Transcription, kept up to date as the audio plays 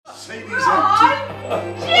Jeremy!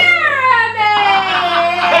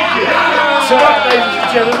 So, ladies and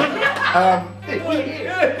gentlemen,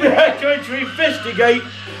 we're going to investigate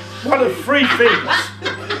one of three things.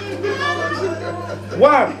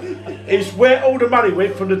 One is where all the money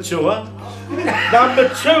went from the tour. Number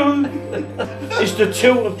two is the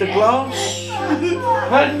tilt of the glass.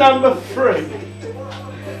 And number three,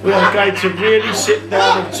 we are going to really sit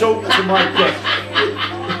down and talk to my guest.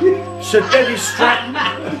 Sir Dennis Stratton,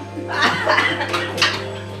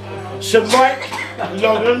 Sir Mike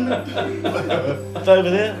Logan, over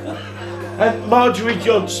there, and Marjorie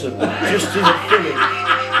Johnson, just in a filling.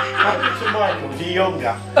 To Michael, the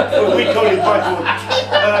younger. Well, we call him Michael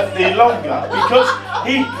the longer because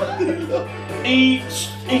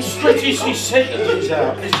he stretches his sentences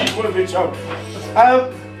out. This is what we're told.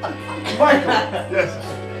 Michael, yes.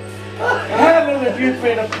 How long have you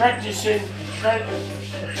been practicing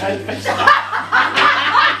transvestite?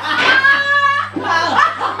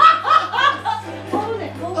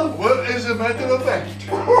 Well, as a matter of fact.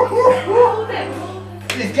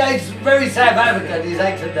 This guy's very South African, his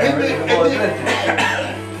accent there.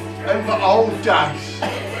 In the old days.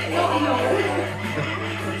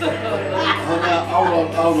 Hold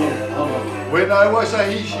on. When I was a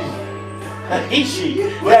Hishi. A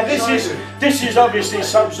Hishi? Now this is obviously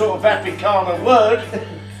some sort of Afrikaner word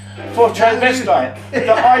for transvestite.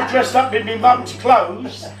 That I dress up in my mum's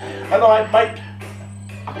clothes and I make...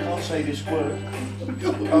 I can't say this word.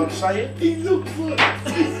 Can't say it. He looks like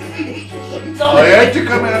I had to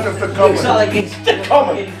come out of the common. Looks like it's the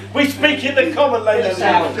common. We speak in the common, ladies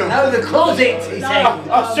and gentlemen. No, the closet, he said.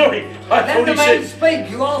 Oh, sorry. I Let thought the he man said...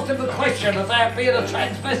 speak. You asked him a question about being a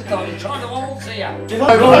transvestite. He's trying to answer you.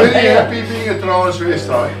 I'm very happy being a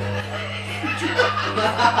transvestite.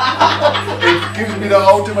 It gives me the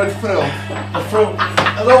ultimate thrill.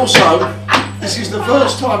 And also, this is the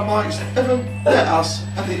first time Mike's ever met us,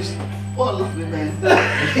 and he's what a lovely man. I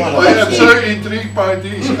am so intrigued by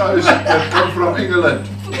these guys that come from England,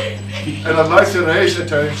 and I'd like to raise a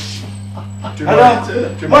toast to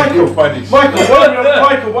my good buddies.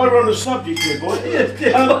 Michael, while we're on the subject here, boy.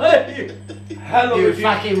 How long You have you...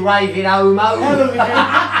 fucking raving homo. How long have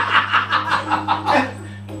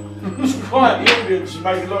you... It's quiet, the audience is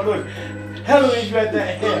making a lot of noise. How long have you had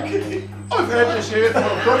that hair? I've had this here for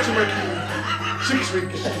approximately 6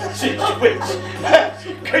 weeks. 6 weeks.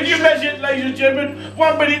 Can you imagine, ladies and gentlemen?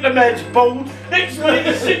 1 minute the man's bald, next minute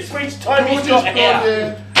in 6 weeks' time he's got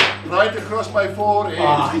hair. Right across my forehead.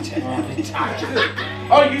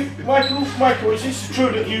 Are you, Michael, is this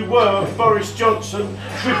true that you were Boris Johnson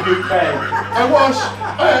tribute band? I was.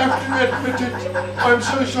 I have to admit it. I'm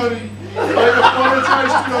so sorry. I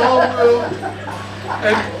apologize to the whole world.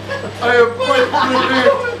 And I am quite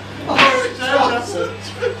prepared to stand up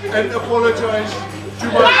and apologize to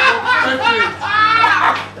my country.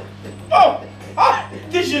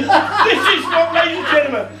 This is what, ladies and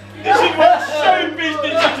gentlemen, this is what show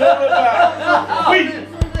business is all about.